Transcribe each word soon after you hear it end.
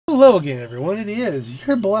hello again, everyone. It is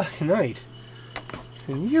your Black Knight.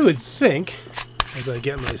 And you would think, as I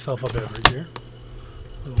get myself up over here,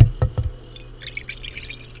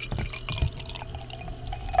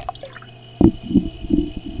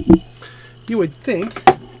 you would think,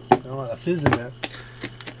 a lot of fizz in that,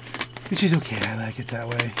 which is okay, I like it that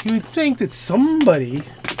way. You would think that somebody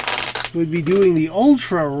would be doing the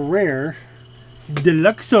ultra rare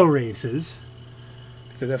Deluxo Races,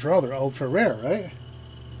 because after all, they're ultra rare, right?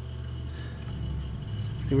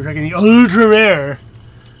 And we're talking the ultra rare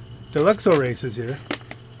Deluxo Races here.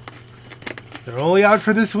 They're only out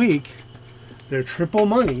for this week. They're triple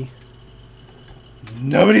money.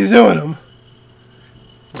 Nobody's doing them.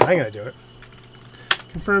 Well, I'm gonna do it.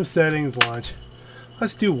 Confirm settings, launch.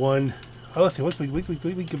 Let's do one. Oh, let's see. We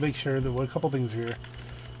can make sure that a couple things here.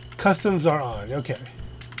 Customs are on. Okay.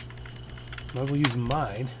 Might as well use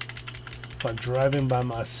mine if I'm driving by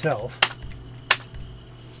myself.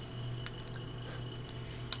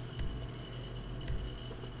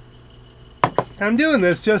 I'm doing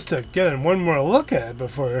this just to get one more look at it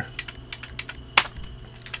before,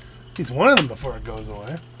 at least one of them before it goes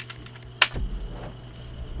away.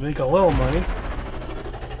 Make a little money.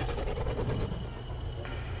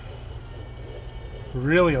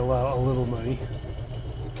 Really allow a little money.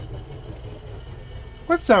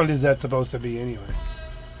 What sound is that supposed to be anyway?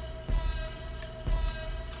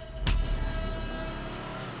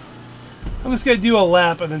 I'm just going to do a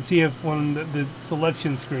lap and then see if when the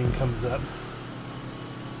selection screen comes up,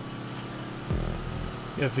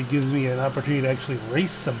 if it gives me an opportunity to actually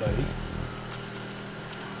race somebody.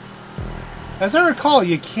 As I recall,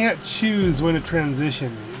 you can't choose when to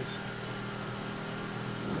transition these.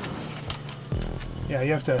 Yeah,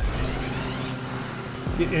 you have to...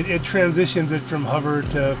 It transitions it from hover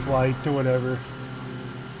to flight to whatever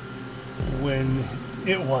when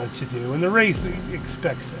it wants you to, and the race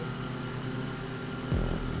expects it.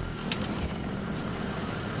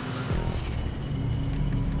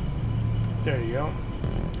 There you go.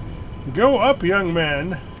 Go up, young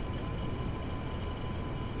man.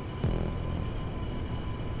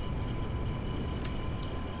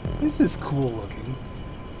 This is cool looking.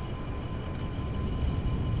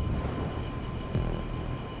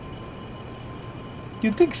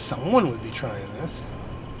 You'd think someone would be trying this.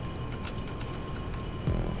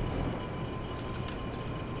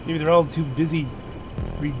 Maybe they're all too busy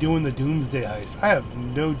redoing the Doomsday Heist. I have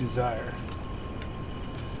no desire.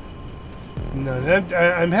 None.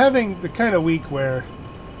 I'm having the kind of week where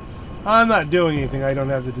I'm not doing anything I don't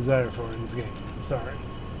have the desire for in this game. I'm sorry.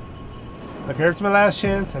 I don't care if it's my last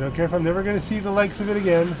chance. I don't care if I'm never going to see the likes of it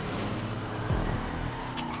again.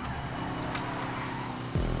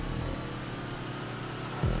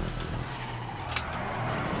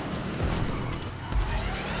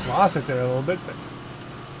 Lost it there a little bit, but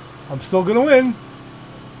I'm still gonna win.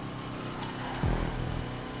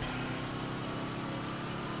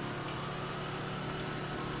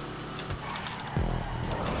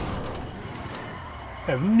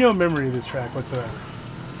 I have no memory of this track whatsoever.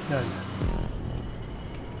 None.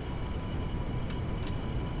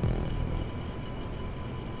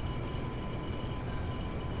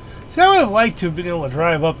 See, I would have liked to have been able to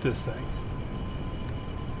drive up this thing.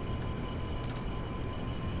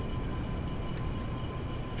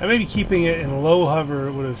 And maybe keeping it in low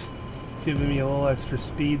hover would have given me a little extra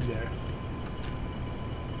speed there.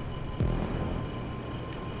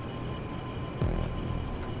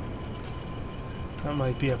 That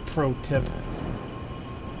might be a pro tip.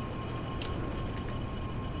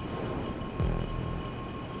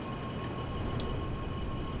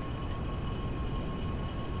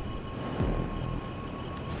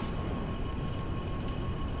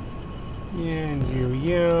 And here we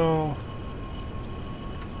go.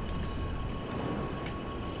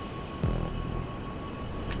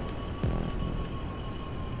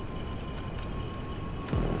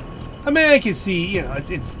 I mean, I can see, you know,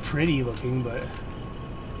 it's pretty looking, but...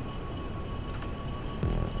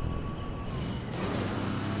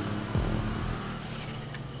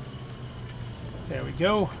 There we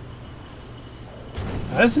go.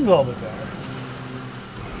 Now, this is a little bit better.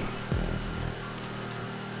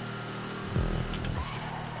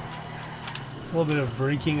 A little bit of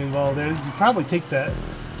braking involved there. You probably take that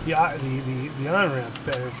the on-ramp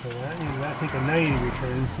better for that. You gotta take a 90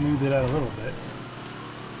 return and smooth it out a little bit.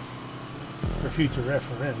 For future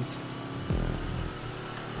reference.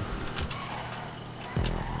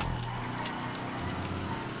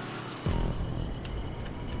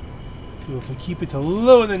 So if we keep it to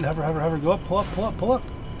low and then hover, hover, hover, go up, pull up, pull up, pull up.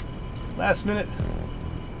 Last minute.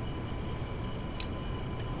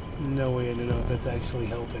 No way to know if that's actually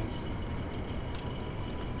helping.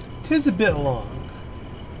 is a bit long.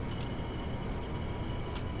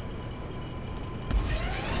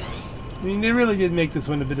 I mean, they really did make this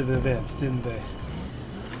one a bit of an event, didn't they?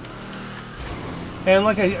 And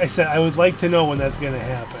like I said, I would like to know when that's going to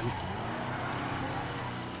happen.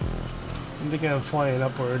 I'm thinking I'm flying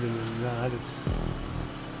upward, and then not.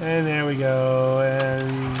 And there we go,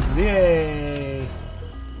 and yay!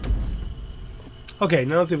 Okay,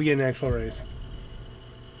 now let's see if we get an actual race.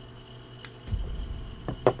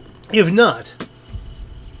 If not,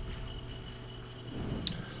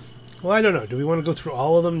 well, I don't know. Do we want to go through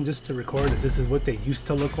all of them just to record that this is what they used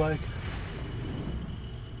to look like?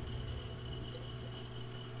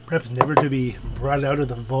 Perhaps never to be brought out of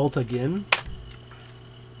the vault again?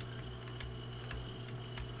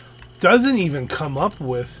 Doesn't even come up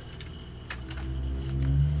with...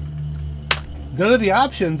 None of the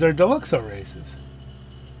options are Deluxo Races.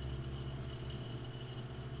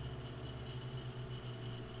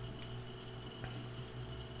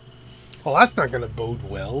 Well, that's not going to bode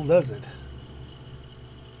well, does it?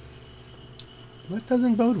 That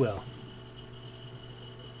doesn't bode well.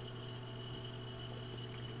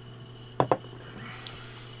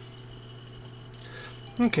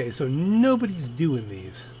 Okay, so nobody's doing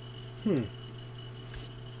these.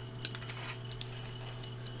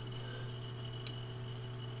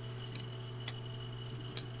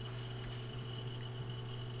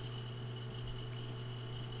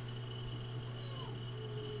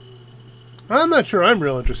 I'm not sure I'm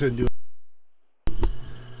real interested in doing it.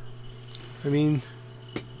 I mean,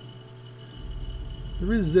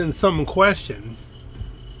 there is then some question.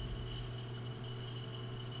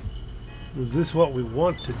 Is this what we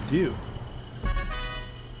want to do?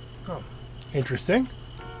 Oh, interesting.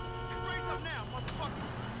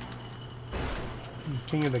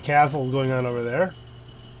 King of the Castle is going on over there.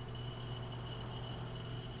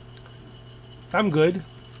 I'm good.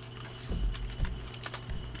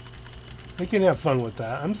 I can have fun with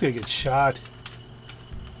that. I'm just gonna get shot.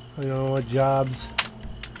 I don't know what jobs.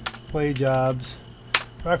 Play jobs.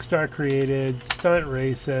 Rockstar created. Stunt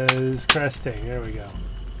races. Cresting. There we go.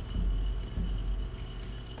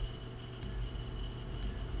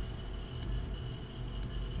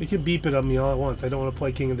 You can beep it on me all at once. I don't want to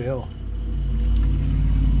play King of the Hill.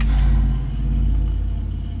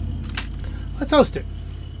 Let's host it.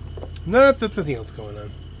 Not that nothing else going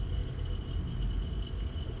on.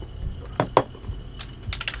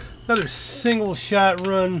 Another single shot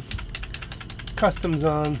run. Customs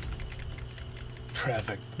on.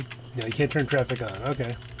 Traffic. No, you can't turn traffic on.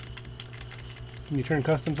 Okay. Can you turn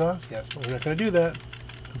customs off? Yes, but we're not going to do that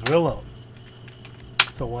because we're alone.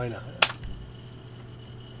 So why not?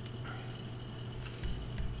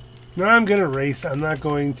 No, I'm going to race. I'm not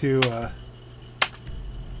going to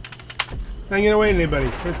hang it away to anybody.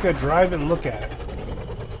 We're just going to drive it and look at it.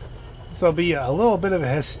 This will be a little bit of a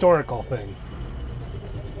historical thing.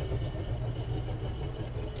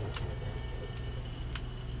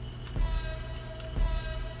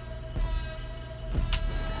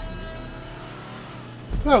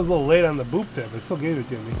 I was a little late on the boop there, but still gave it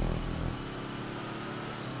to me.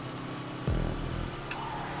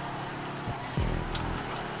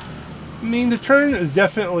 I mean, the turn is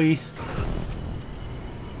definitely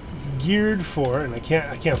it's geared for, and I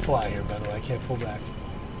can't fly here, by the way. I can't pull back.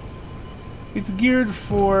 It's geared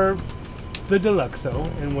for the Deluxo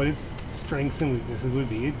and what its strengths and weaknesses would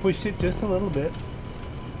be. It pushed it just a little bit.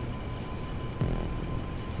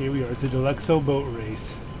 Here we are. It's a Deluxo boat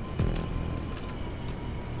race.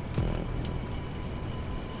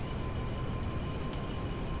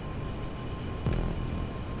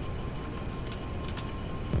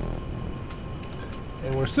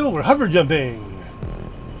 And we're hover jumping.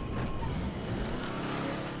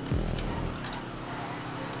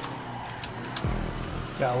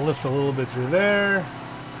 Gotta lift a little bit through there.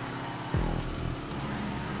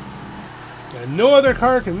 And no other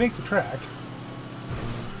car can make the track.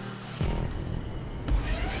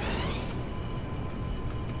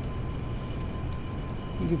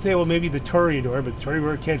 You can say, well, maybe the Toreador, but the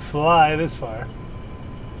Toreador can't fly this far.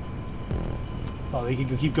 Well, they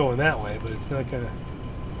can keep going that way, but it's not gonna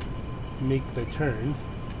make the turn.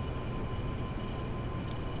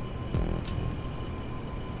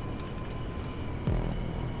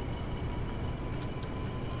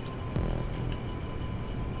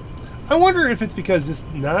 I wonder if it's because just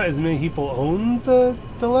not as many people own the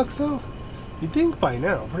Deluxo. You'd think by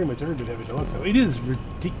now pretty much everybody would have a Deluxo. It is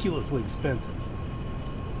ridiculously expensive.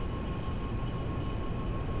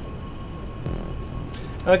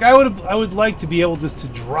 Like I would like to be able just to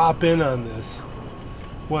drop in on this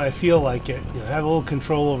when I feel like it. You know, have a little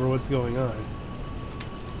control over what's going on.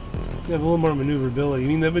 You have a little more maneuverability. I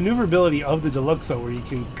mean, the maneuverability of the Deluxo, where you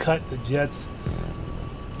can cut the jets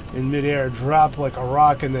in midair, drop like a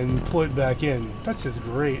rock, and then pull it back in. That's just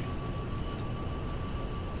great.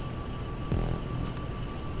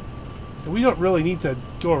 And we don't really need to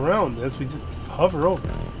go around this. We just hover over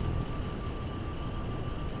it.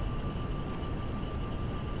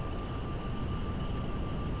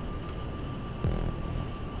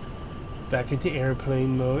 Back into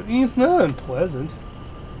airplane mode. I mean, it's not unpleasant.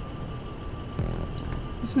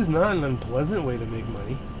 This is not an unpleasant way to make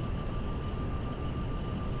money.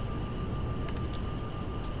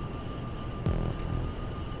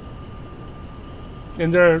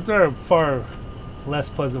 And there are far less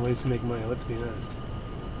pleasant ways to make money, let's be honest.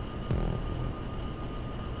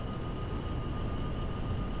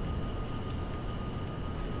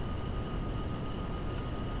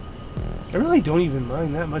 I really don't even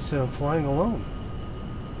mind that much that I'm flying alone.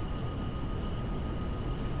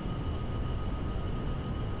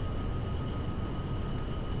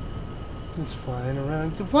 Just flying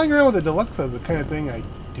around. Flying around with a Deluxo is the kind of thing I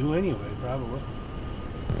do anyway, probably.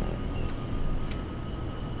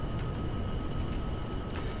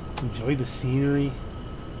 Enjoy the scenery.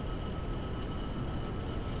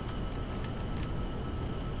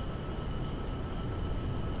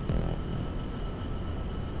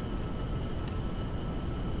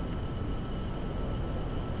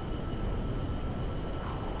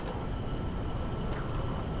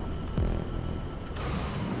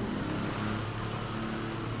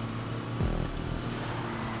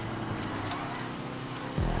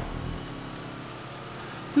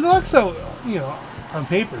 The Deluxo, you know, on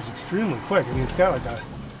paper is extremely quick. I mean, it's got like a,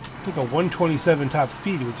 I think a 127 top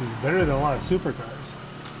speed, which is better than a lot of supercars.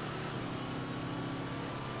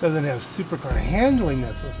 Doesn't have supercar handling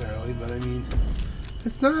necessarily, but I mean,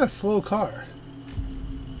 it's not a slow car.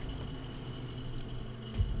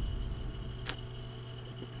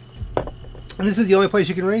 And this is the only place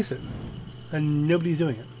you can race it, and nobody's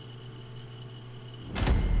doing it.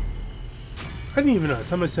 I didn't even notice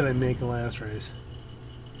how much did I make the last race.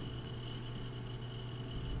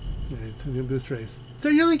 To this race. So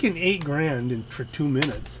you're like in $8 grand for 2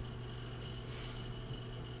 minutes.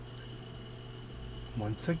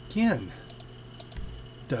 Once again,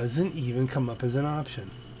 doesn't even come up as an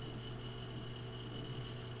option.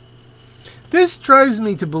 This drives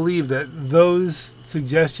me to believe that those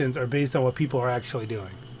suggestions are based on what people are actually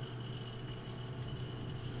doing.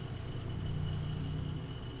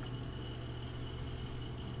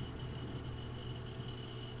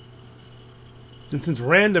 And since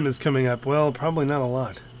random is coming up, well, probably not a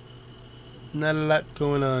lot. Not a lot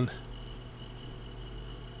going on.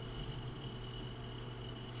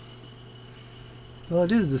 Well,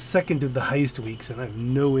 it is the second of the heist weeks, and I have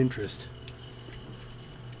no interest.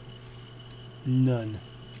 None.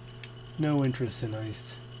 No interest in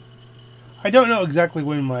heists. I don't know exactly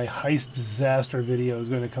when my heist disaster video is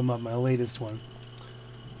going to come up, my latest one.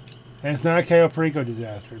 And it's not a Cayo Perico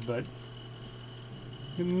disaster, but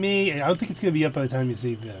it may. I don't think it's going to be up by the time you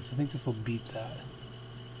see this. I think this will beat that.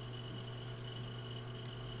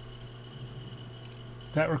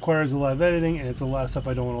 That requires a lot of editing, and it's a lot of stuff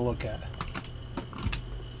I don't want to look at.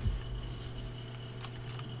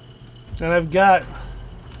 And I've got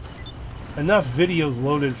enough videos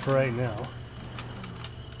loaded for right now.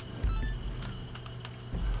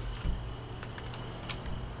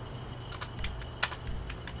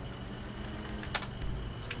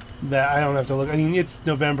 That I don't have to look. I mean, it's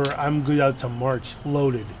November. I'm good out to March,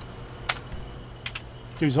 loaded.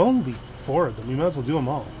 There's only 4 of them. You might as well do them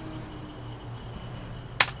all.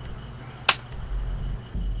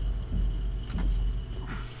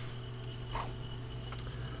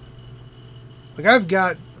 Like, I've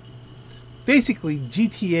got basically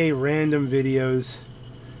GTA random videos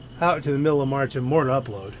out to the middle of March and more to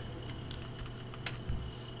upload.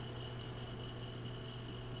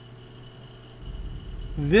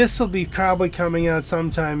 This will be probably coming out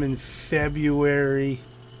sometime in February,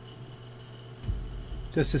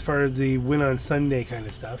 just as far as the win on Sunday kind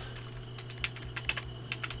of stuff.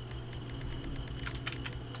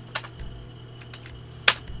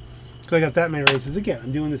 So I got that many races. Again,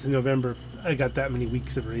 I'm doing this in November. I got that many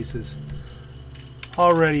weeks of races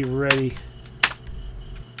already ready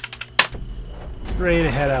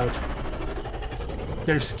to head out.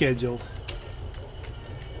 They're scheduled.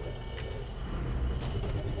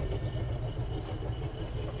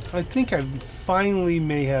 I think I finally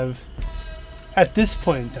may have, at this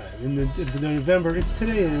point in time, in the November,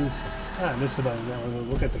 today is, I missed about that one. Let's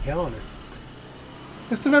look at the calendar.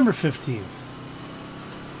 It's November 15th.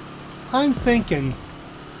 I'm thinking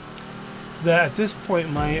that at this point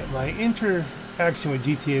my action with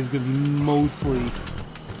GTA is going to be mostly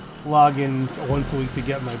log in once a week to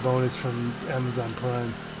get my bonus from Amazon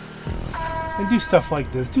Prime. And do stuff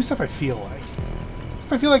like this. Do stuff I feel like.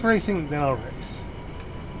 If I feel like racing, then I'll race.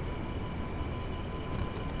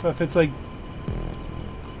 But if it's like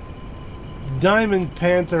Diamond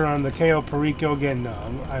Panther on the Cayo Perico again, no,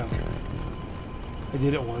 I don't care. I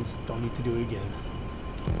did it once, don't need to do it again.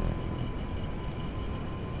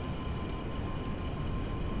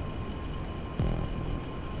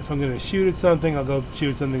 If I'm going to shoot at something, I'll go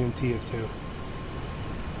shoot at something in TF2.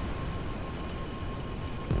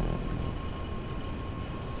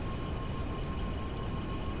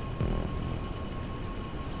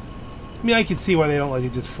 I mean, I can see why they don't let you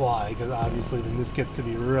just fly, because obviously then this gets to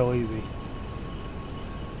be real easy.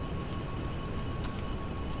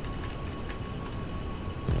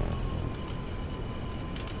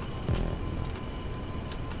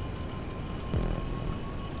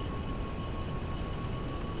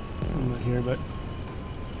 I'm not here, but...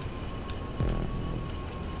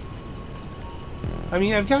 I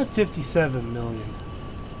mean, I've got 57 million.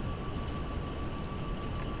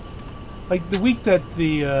 Like, the week that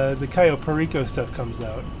the Cayo Perico stuff comes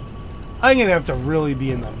out, I'm going to have to really be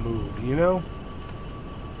in the mood, you know?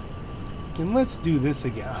 And let's do this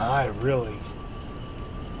again. I really...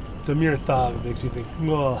 The mere thought of it makes me think,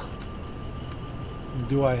 ugh,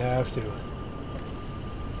 do I have to?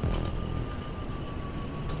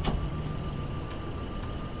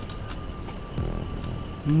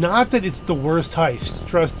 Not that it's the worst heist,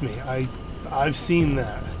 trust me. I've seen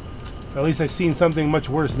that. Or at least I've seen something much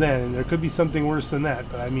worse then, and there could be something worse than that,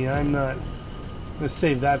 but I mean, I'm not going to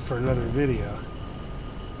save that for another video.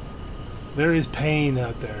 There is pain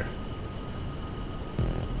out there.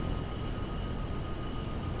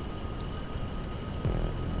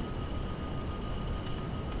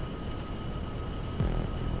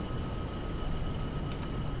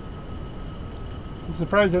 I'm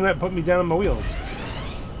surprised they're not putting me down on my wheels.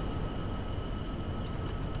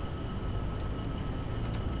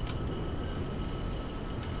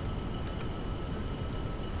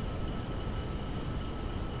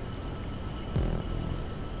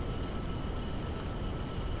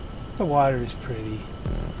 The water is pretty.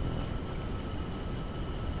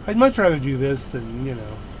 I'd much rather do this than, you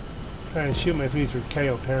know, trying to shoot my way through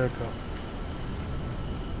Cayo Perico.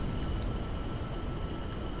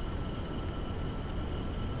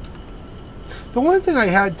 The one thing I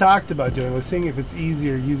had talked about doing was seeing if it's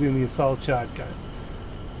easier using the assault shotgun.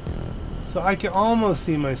 So I can almost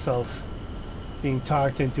see myself being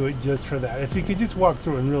talked into it just for that. If you could just walk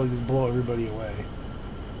through and really just blow everybody away.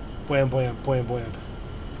 Blam, blam, blam, blam.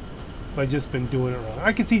 I've just been doing it wrong.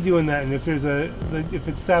 I could see doing that, and if there's if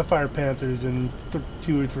it's Sapphire Panthers in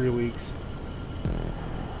 2 or 3 weeks.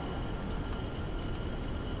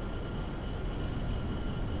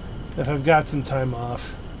 If I've got some time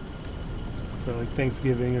off for like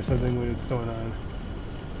Thanksgiving or something when it's going on.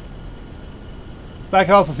 But I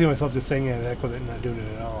can also see myself just saying, yeah, heck with it and not doing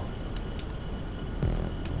it at all.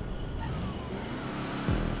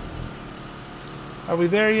 Are we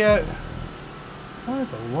there yet? Oh,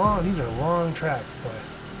 that's a long, these are long tracks, boy.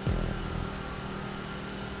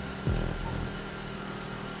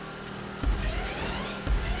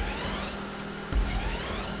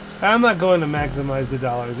 I'm not going to maximize the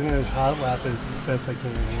dollars. I'm going to hot lap as best I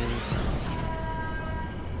can.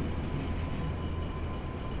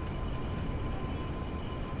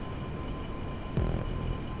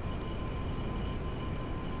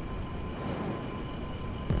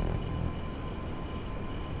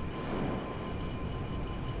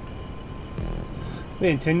 They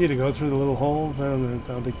intend you to go through the little holes? I don't know. I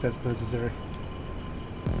don't think that's necessary.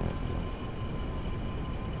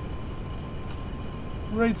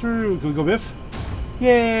 Right through. Can we go Biff?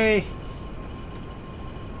 Yay!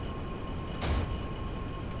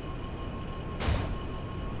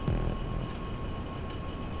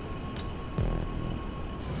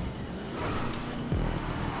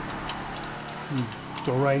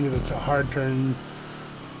 Go right into the hard turn,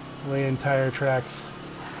 lay entire tracks.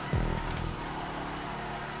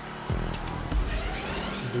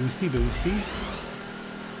 Boosty, boosty.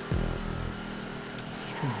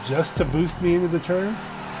 Just to boost me into the turn?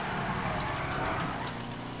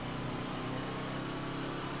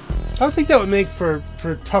 I don't think that would make for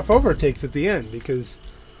tough overtakes at the end, because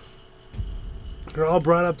they're all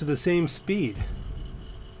brought up to the same speed.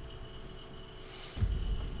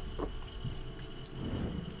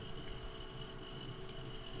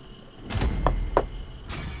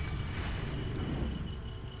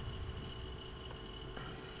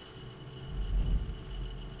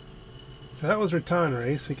 So that was Return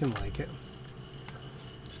Race. We can like it.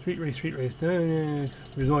 Let's Street race, street race.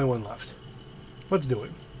 There's only one left. Let's do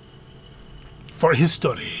it. For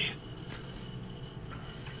history.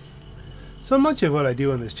 So much of what I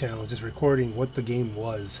do on this channel is just recording what the game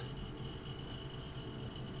was.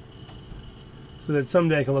 So that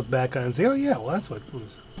someday I can look back on and say, oh yeah, well that's what it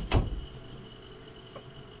was.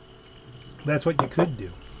 That's what you could do.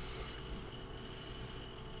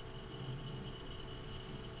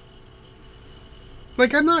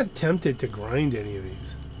 Like, I'm not tempted to grind any of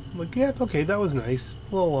these. I'm like, yeah, okay, that was nice.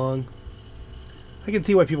 A little long. I can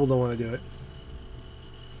see why people don't want to do it.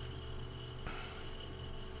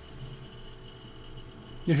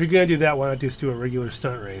 If you're going to do that, why not just do a regular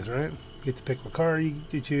stunt race, right? You get to pick what car you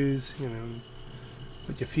choose, you know,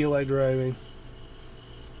 what you feel like driving.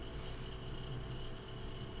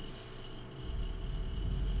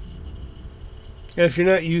 And if you're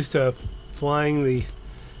not used to flying the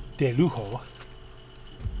Deluxo,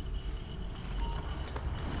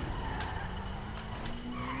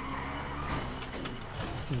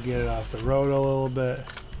 get it off the road a little bit.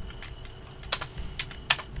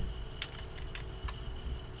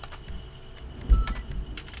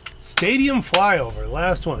 Stadium flyover,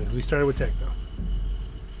 last one, because we started with techno.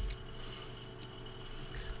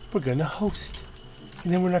 We're gonna host,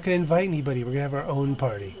 and then we're not gonna invite anybody. We're gonna have our own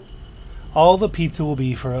party. All the pizza will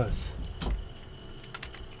be for us.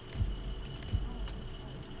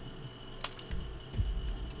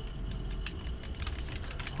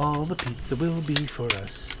 All the pizza will be for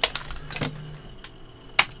us.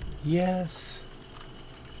 Yes.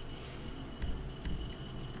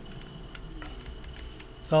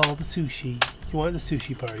 All the sushi. You want the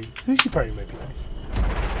sushi party? Sushi party might be nice.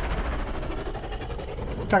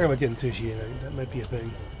 We're talking about getting sushi, and that might be a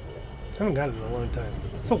thing. I haven't got it in a long time.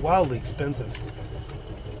 It's so wildly expensive.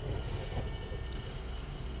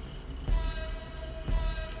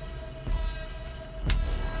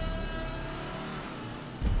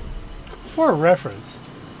 For a reference,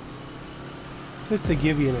 just to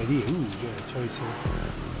give you an idea. Ooh, you got a choice here.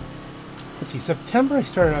 Let's see, September I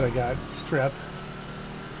started out, I got strep,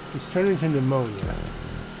 which turned into pneumonia,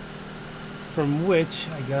 from which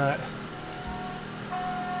I got...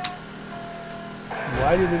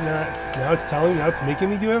 Why did it not... Now it's telling me, now it's making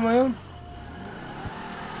me do it on my own?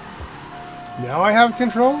 Now I have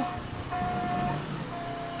control?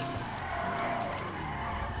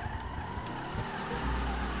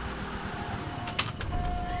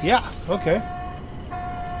 Yeah, okay.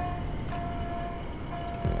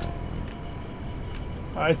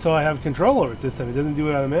 Alright, so I have control over it this time. It doesn't do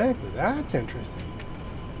it automatically. That's interesting.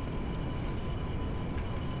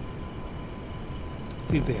 Let's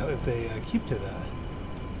see if they keep to that.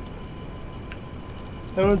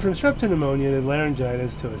 I went from strep to pneumonia to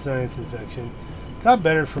laryngitis to a sinus infection. Got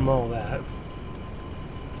better from all that.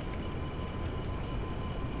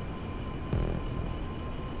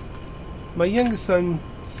 My youngest son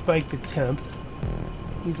spiked the temp.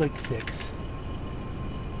 He's like 6.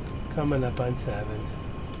 Coming up on 7.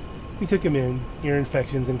 We took him in, ear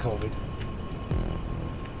infections and COVID.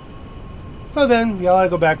 So then, we all had to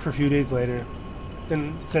go back for a few days later.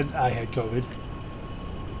 Then said I had COVID.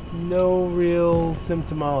 No real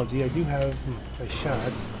symptomology. I do have my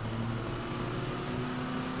shots.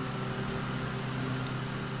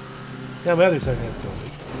 Now my other son has COVID.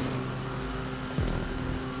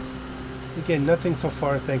 Again, nothing so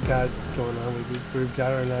far, thank God, going on. We've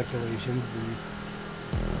got our inoculations.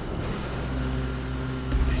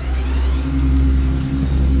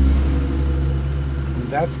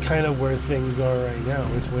 That's kind of where things are right now.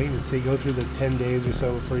 We're just waiting to see, go through the 10 days or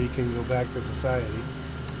so before you can go back to society.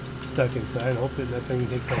 Stuck inside, hope that nothing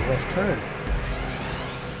takes a left turn.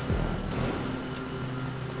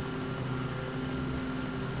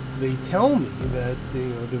 They tell me that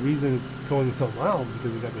the reason it's going so mild is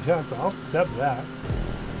because we got the shots, so I'll accept that.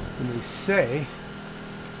 And they say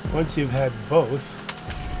once you've had both,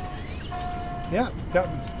 yeah,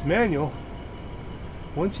 it's manual.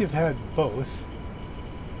 Once you've had both,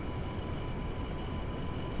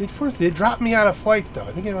 they dropped me out of flight though.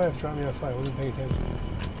 I think they might have dropped me out of flight. I wasn't paying attention.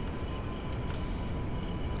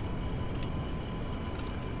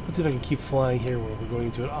 Let's see if I can keep flying here where we're going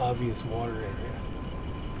into an obvious water area.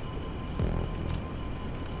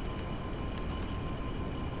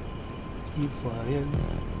 Keep flying.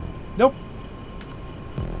 Nope.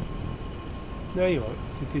 No, you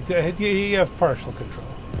won't. You have partial control.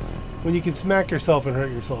 When you can smack yourself and hurt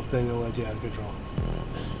yourself, then it'll let you have control.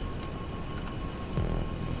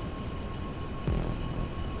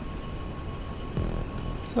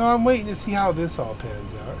 So I'm waiting to see how this all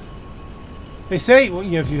pans out. They say, well,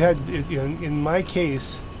 if you had, in my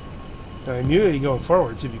case, immunity going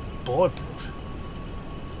forward should be bulletproof.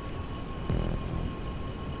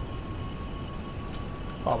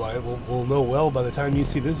 Oh, we'll know well by the time you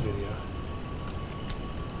see this video.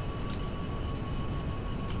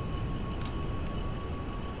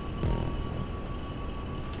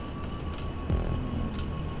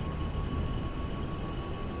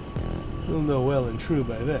 We'll know well and true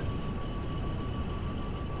by then.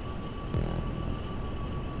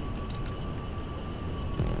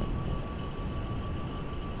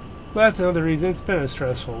 Well, that's another reason. It's been a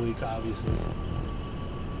stressful week, obviously.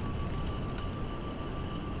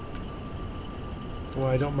 Well,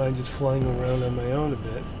 I don't mind just flying around on my own a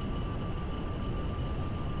bit.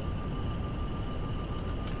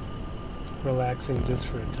 Relaxing just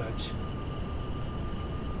for a touch.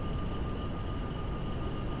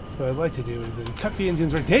 So what I'd like to do is cut the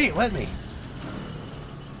engines right. Hey, let me!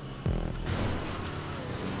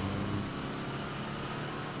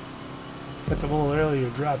 Cut them a little earlier,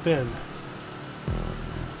 drop in.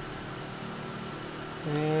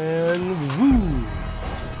 And woo!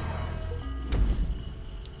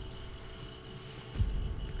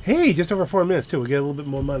 Hey, just over 4 minutes too. We'll get a little bit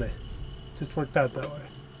more money. Just worked out that way.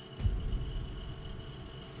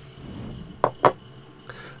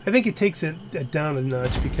 I think it takes it down a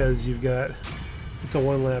notch because you've got, it's a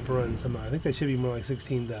 1 lap run somehow. I think that should be more like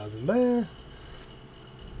 16,000. But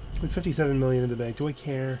with 57 million in the bank, do I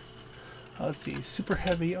care? Let's see, super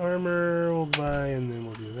heavy armor we'll buy, and then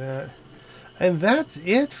we'll do that. And that's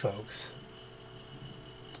it, folks.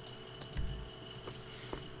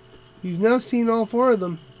 You've now seen all 4 of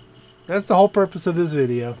them. That's the whole purpose of this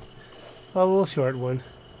video. A little short one.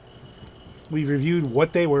 We've reviewed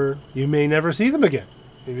what they were. You may never see them again.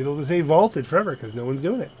 Maybe they'll just stay vaulted forever because no one's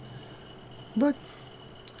doing it. But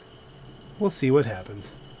we'll see what happens.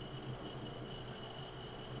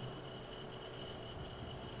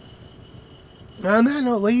 On that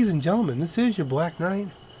note, ladies and gentlemen, this is your Black Knight.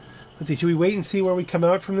 Let's see, should we wait and see where we come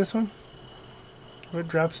out from this one? Where it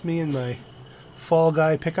drops me in my Fall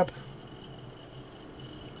Guy pickup?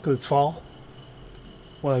 Because it's fall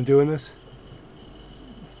while I'm doing this.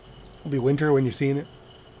 It'll be winter when you're seeing it.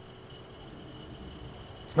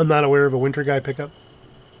 I'm not aware of a winter guy pickup.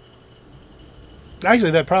 Actually,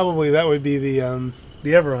 that would be the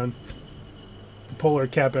Everon, the Polar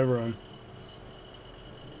Cap Everon.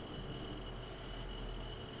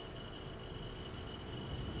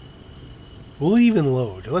 Will it even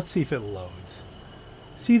load? Let's see if it loads.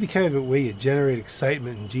 See the kind of way you generate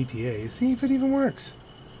excitement in GTA. See if it even works.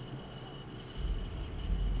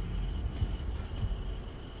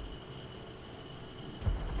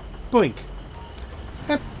 Boink.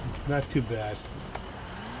 Yep, not too bad.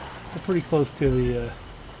 We're pretty close to the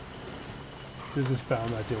business pal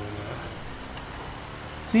not doing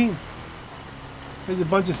that. See? There's a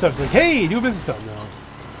bunch of stuff. It's like, hey, do a business pal. No.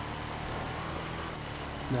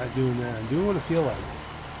 Not doing that. I'm doing what I feel like.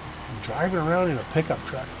 I'm driving around in a pickup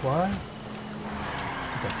truck. Why?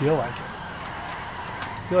 Because I feel like it. I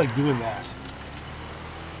feel like doing that.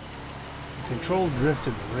 Controlled drift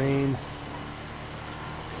in the rain.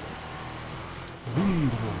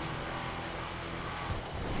 Zoom.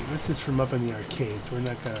 See, this is from up in the arcade, so we're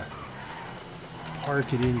not gonna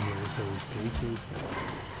park it in here, so to speak.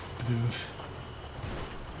 Oof.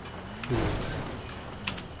 Oof.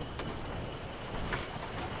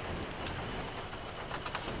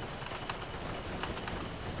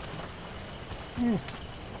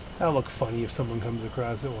 That'll look funny if someone comes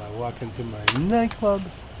across it while I walk into my nightclub.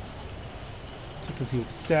 Check and see what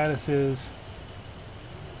the status is.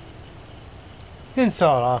 Didn't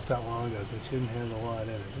sell it off that long ago, so it shouldn't have a lot in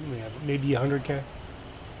it. We have maybe 100K.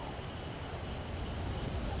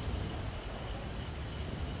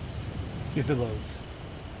 If it loads.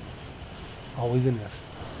 Always an if.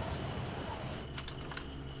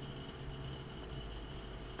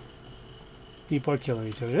 People are killing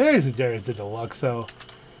each other. There's the Deluxo.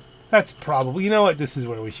 That's probably, you know what, this is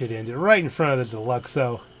where we should end it. Right in front of the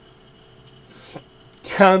Deluxo.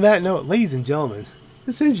 On that note, ladies and gentlemen,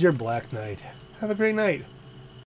 this is your Black Knight. Have a great night.